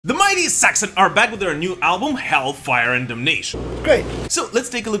The mighty Saxon are back with their new album, Hell, Fire and Damnation. Great! So let's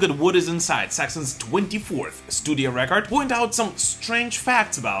take a look at what is inside Saxon's 24th studio record, point out some strange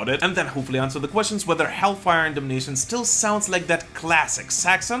facts about it, and then hopefully answer the questions whether Hell, Fire and Damnation still sounds like that classic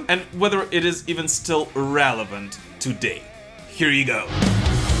Saxon, and whether it is even still relevant today. Here you go.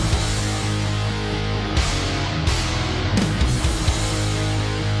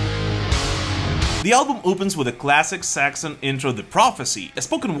 The album opens with a classic Saxon intro, The Prophecy, a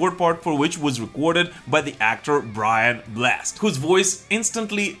spoken word part for which was recorded by the actor Brian Blast, whose voice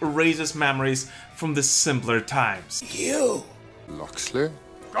instantly raises memories from the simpler times. You! Loxley?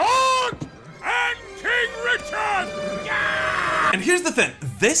 God and King Richard! Yeah! And here's the thing,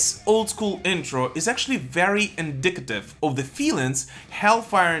 this old school intro is actually very indicative of the feelings Hell,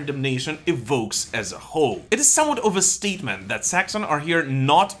 Fire and Damnation evokes as a whole. It is somewhat of a statement that Saxon are here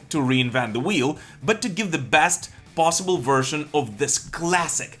not to reinvent the wheel, but to give the best possible version of this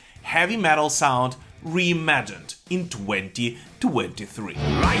classic heavy metal sound reimagined in 2023.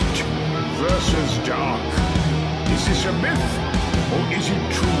 Light versus dark. Is this a myth or is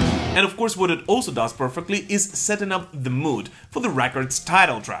it true? And of course what it also does perfectly is setting up the mood for the record's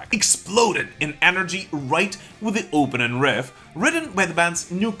title track, exploded in energy right with the opening riff, written by the band's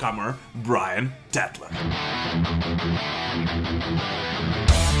newcomer, Brian Tetler.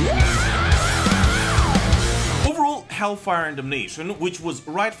 Overall, Hell, Fire and Damnation, which was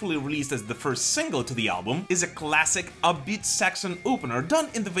rightfully released as the first single to the album, is a classic upbeat Saxon opener done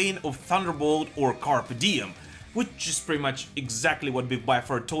in the vein of Thunderbolt or Carpe Diem, which is pretty much exactly what Big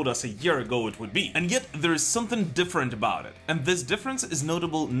Byford told us a year ago it would be. And yet there is something different about it, and this difference is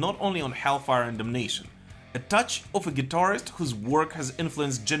notable not only on Hell, Fire and Damnation. A touch of a guitarist whose work has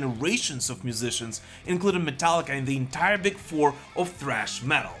influenced generations of musicians, including Metallica and the entire Big Four of thrash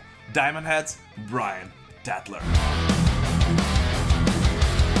metal, Diamond Head's Brian Tetler.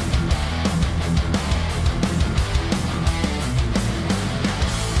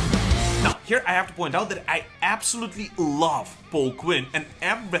 Here I have to point out that I absolutely love Paul Quinn and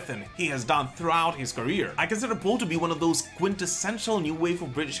everything he has done throughout his career. I consider Paul to be one of those quintessential new wave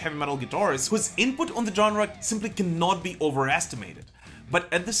of British heavy metal guitarists whose input on the genre simply cannot be overestimated. But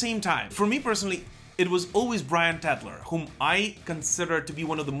at the same time, for me personally, it was always Brian Tetler, whom I consider to be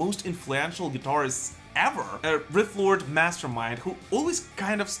one of the most influential guitarists ever, a riff lord mastermind who always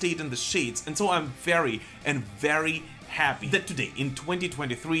kind of stayed in the shades, and so I'm very happy that today, in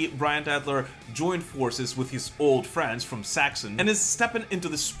 2023, Brian Tetler joined forces with his old friends from Saxon and is stepping into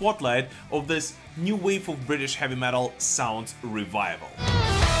the spotlight of this new wave of British heavy metal sounds revival.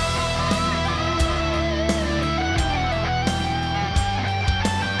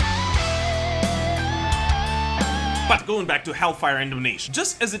 But going back to Hell, Fire and Damnation,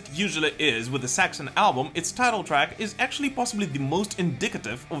 just as it usually is with the Saxon album, its title track is actually possibly the most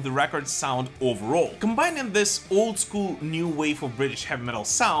indicative of the record's sound overall, combining this old school new wave of British heavy metal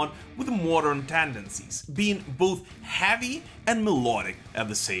sound with modern tendencies, being both heavy and melodic at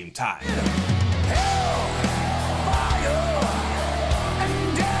the same time.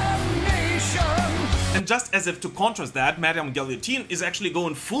 And just as if to contrast that, Madame Guillotine is actually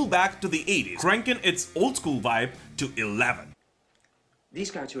going full back to the 80s, cranking its old school vibe to 11.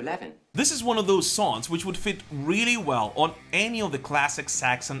 These go to 11. This is one of those songs which would fit really well on any of the classic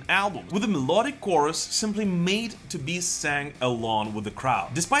Saxon albums, with a melodic chorus simply made to be sang along with the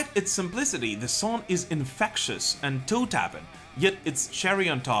crowd. Despite its simplicity, the song is infectious and toe-tapping, yet its cherry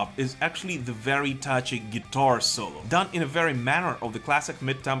on top is actually the very touchy guitar solo, done in a very manner of the classic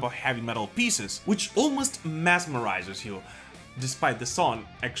mid-tempo heavy metal pieces, which almost mesmerizes you, despite the song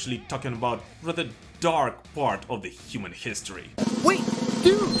actually talking about rather dark part of the human history. Wait,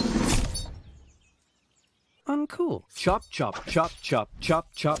 dude! Uncool. Chop, chop, chop, chop, chop,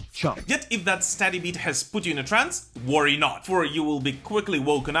 chop, chop. Yet if that steady beat has put you in a trance, worry not, for you will be quickly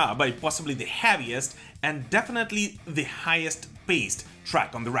woken up by possibly the heaviest and definitely the highest paced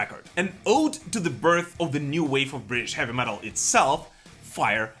track on the record. An ode to the birth of the new wave of British heavy metal itself,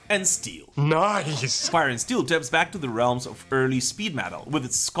 Fire and Steel. Nice! Fire and Steel taps back to the realms of early speed metal, with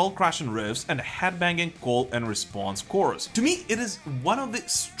its skull-crushing riffs and a headbanging call and response chorus. To me, it is one of the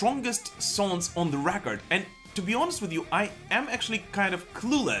strongest songs on the record, and to be honest with you, I am actually kind of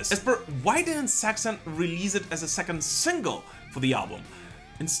clueless as per why didn't Saxon release it as a second single for the album,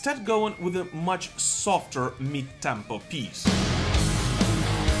 instead going with a much softer mid-tempo piece.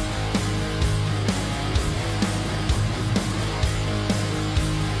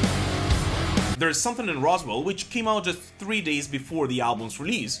 There is Something in Roswell, which came out just 3 days before the album's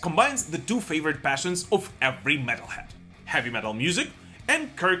release, combines the two favorite passions of every metalhead: heavy metal music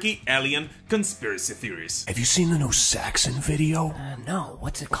and quirky alien conspiracy theories. Have you seen the new Saxon video? No,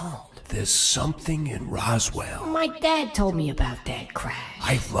 what's it called? There's something in Roswell. My dad told me about that crash.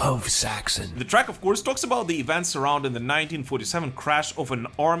 I love Saxon. The track, of course, talks about the events surrounding the 1947 crash of an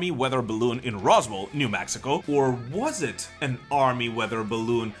Army weather balloon in Roswell, New Mexico. Or was it an Army weather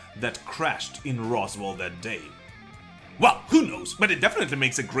balloon that crashed in Roswell that day? Well, who knows, but it definitely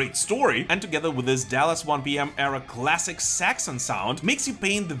makes a great story, and together with this Dallas 1 PM era classic Saxon sound, makes you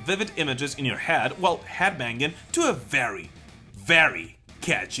paint the vivid images in your head while headbanging to a very, very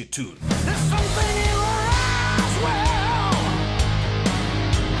catchy tune. There's something in Roswell.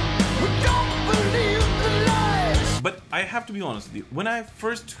 We don't believe the lies. But I have to be honest with you, when I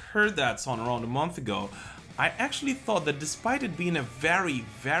first heard that song around a month ago, I actually thought that despite it being a very,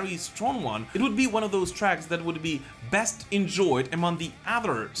 very strong one, it would be one of those tracks that would be best enjoyed among the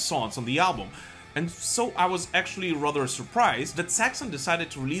other songs on the album. And so I was actually rather surprised that Saxon decided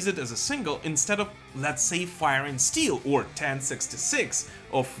to release it as a single instead of, let's say, Fire and Steel or 1066,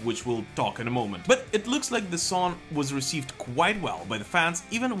 of which we'll talk in a moment. But it looks like the song was received quite well by the fans,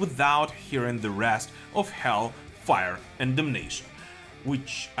 even without hearing the rest of Hell, Fire and Damnation.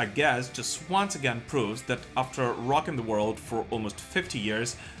 Which I guess just once again proves that after rocking the world for almost 50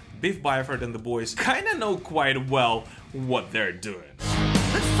 years, Biff Byford and the boys kinda know quite well what they're doing.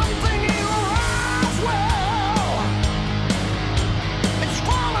 There's something in Roswell. It's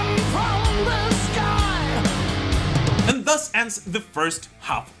falling from the sky. And thus ends the first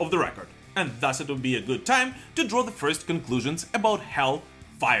half of the record. And thus it would be a good time to draw the first conclusions about Hell,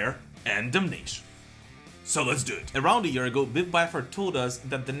 Fire and Damnation. So let's do it. Around a year ago, Biff Byford told us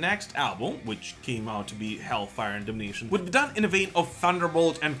that the next album, which came out to be Hell, Fire and Damnation, would be done in a vein of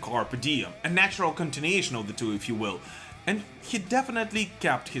Thunderbolt and Carpe Diem, a natural continuation of the two, if you will. And he definitely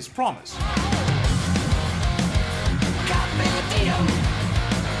kept his promise.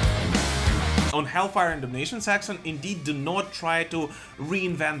 On Hellfire and Damnation, Saxon indeed do not try to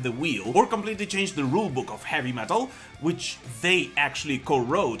reinvent the wheel or completely change the rulebook of heavy metal, which they actually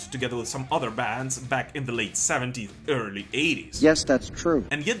co-wrote together with some other bands back in the late 70s, early 80s. Yes, that's true.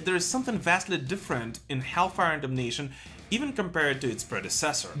 And yet there is something vastly different in Hellfire and Damnation, even compared to its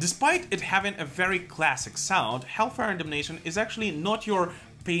predecessor. Despite it having a very classic sound, Hellfire and Damnation is actually not your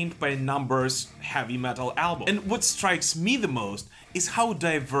paint-by-numbers heavy metal album. And what strikes me the most is how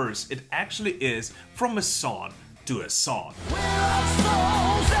diverse it actually is from a song to a song.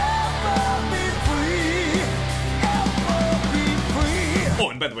 Oh,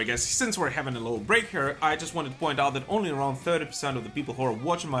 and by the way guys, since we're having a little break here, I just wanted to point out that only around 30% of the people who are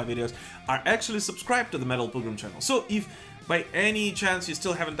watching my videos are actually subscribed to the Metal Pilgrim channel. So if by any chance you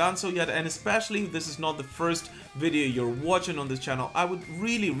still haven't done so yet, and especially if this is not the first video you're watching on this channel, I would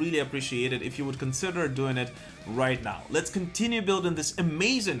really appreciate it if you would consider doing it right now. Let's continue building this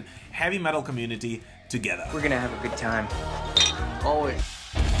amazing heavy metal community together. We're gonna have a good time. Always.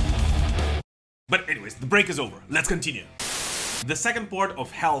 But anyways, the break is over. Let's continue. The second part of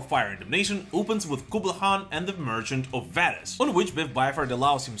Hell, Fire and Damnation opens with Kubla Khan and the Merchant of Venice, on which Biff Byford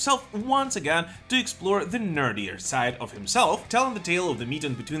allows himself once again to explore the nerdier side of himself, telling the tale of the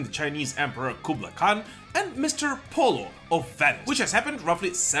meeting between the Chinese Emperor Kubla Khan and Mr. Polo of Venice, which has happened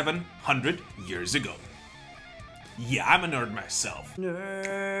roughly 700 years ago. Yeah, I'm a nerd myself.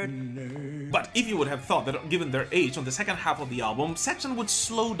 Nerd. But if you would have thought that given their age on the second half of the album, Saxon would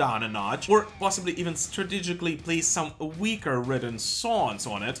slow down a notch, or possibly even strategically place some weaker written songs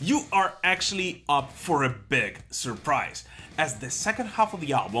on it, you are actually up for a big surprise, as the second half of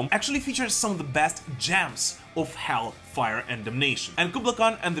the album actually features some of the best jams of Hell, Fire and Damnation. And Kubla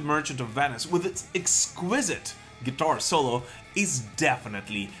Khan and the Merchant of Venice, with its exquisite guitar solo, is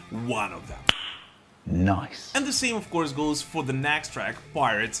definitely one of them. Nice. And the same of course goes for the next track,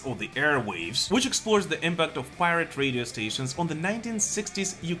 Pirates of the Airwaves, which explores the impact of pirate radio stations on the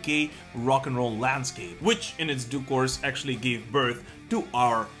 1960s UK rock and roll landscape, which in its due course actually gave birth to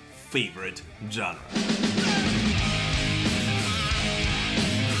our favorite genre.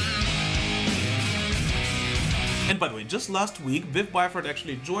 And by the way, just last week, Biff Byford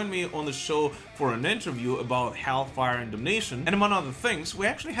actually joined me on the show for an interview about Hell, Fire and Damnation, and among other things, we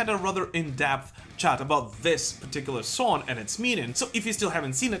actually had a rather in-depth chat about this particular song and its meaning, so if you still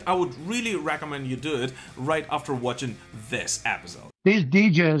haven't seen it, I would really recommend you do it right after watching this episode. These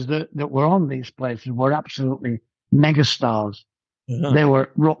DJs that were on these places were absolutely megastars. Yeah. They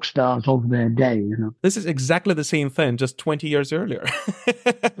were rock stars of their day, you know. This is exactly the same thing, just 20 years earlier.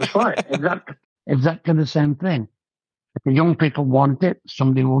 That's right, exactly the same thing. If the young people want it,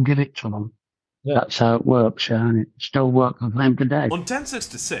 somebody will give it to them. That's how it works, and it still works for them today. On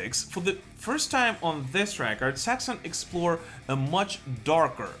 1066, for the first time on this record, Saxon explore a much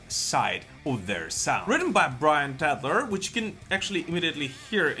darker side of their sound. Written by Brian Tedler, which you can actually immediately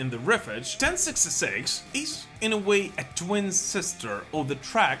hear in the riffage, 1066 is in a way a twin sister of the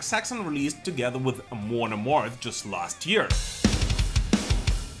track Saxon released together with Mona Marth just last year.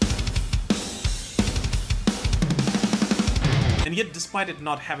 And yet, despite it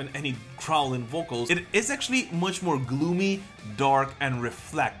not having any growling vocals, it is actually much more gloomy, dark, and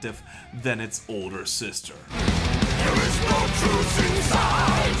reflective than its older sister. There is no truth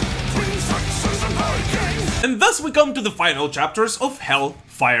inside. Twin sexes and hurricanes. And thus we come to the final chapters of Hell,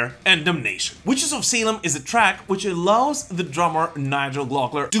 Fire, and Damnation. Witches of Salem is a track which allows the drummer Nigel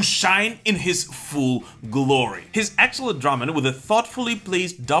Glockler to shine in his full glory. His excellent drumming with the thoughtfully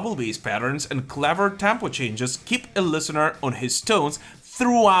placed double bass patterns and clever tempo changes keep a listener on his toes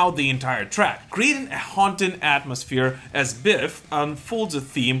throughout the entire track, creating a haunting atmosphere as Biff unfolds a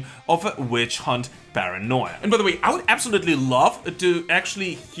theme of a witch hunt paranoia. And by the way, I would absolutely love to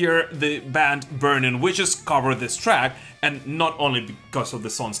actually hear the band Burning Witches cover this track, and not only because of the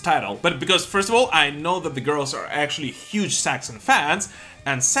song's title, but because first of all, I know that the girls are actually huge Saxon fans,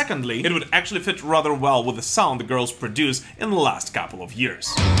 and secondly, it would actually fit rather well with the sound the girls produced in the last couple of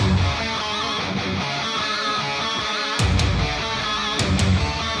years.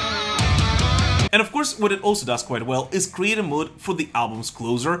 And of course, what it also does quite well is create a mood for the album's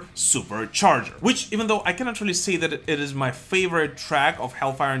closer, Supercharger, which, even though I cannot really say that it is my favorite track of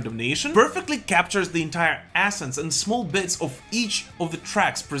Hellfire and Damnation, perfectly captures the entire essence and small bits of each of the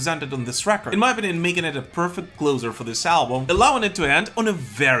tracks presented on this record, in my opinion making it a perfect closer for this album, allowing it to end on a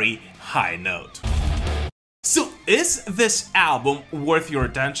very high note. So, is this album worth your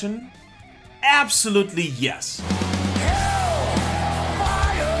attention? Absolutely yes.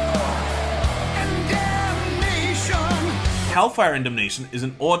 Hellfire and Damnation is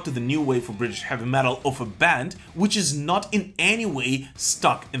an ode to the new wave of British heavy metal of a band which is not in any way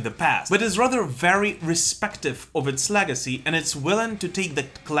stuck in the past, but is rather very respective of its legacy, and it's willing to take the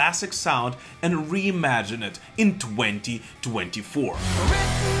classic sound and reimagine it in 2024.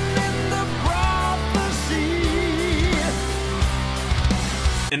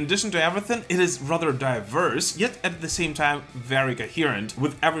 In addition to everything, it is rather diverse, yet at the same time very coherent,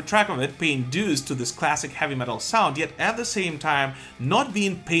 with every track of it paying dues to this classic heavy metal sound, yet at the same time not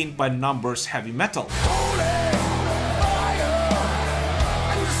being painted by numbers heavy metal.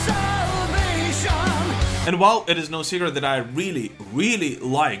 And while it is no secret that I really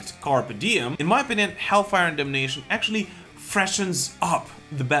liked Carpe Diem, in my opinion, Hellfire and Damnation actually freshens up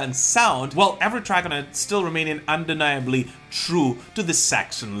the band's sound, while every track on it still remaining undeniably true to the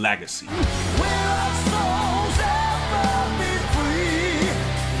Saxon legacy.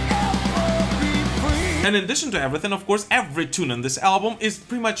 And in addition to everything, of course, every tune on this album is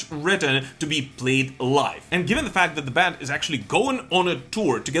pretty much written to be played live. And given the fact that the band is actually going on a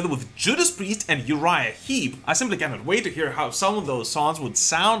tour together with Judas Priest and Uriah Heep, I simply cannot wait to hear how some of those songs would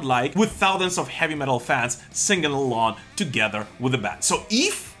sound like with thousands of heavy metal fans singing along together with the band. So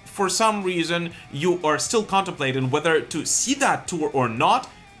if for some reason you are still contemplating whether to see that tour or not,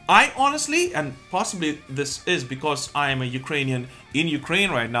 I honestly, and possibly this is because I am a Ukrainian in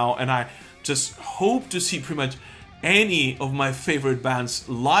Ukraine right now, and I just hope to see pretty much any of my favorite bands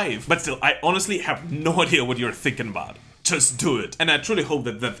live. But still, I honestly have no idea what you're thinking about. Just do it. And I truly hope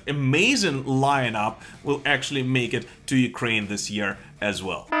that that amazing lineup will actually make it to Ukraine this year as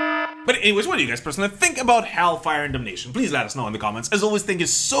well. But anyways, what do you guys personally think about Hellfire and Damnation? Please let us know in the comments. As always, thank you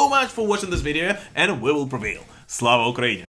so much for watching this video, and we will prevail. Slava Ukraini!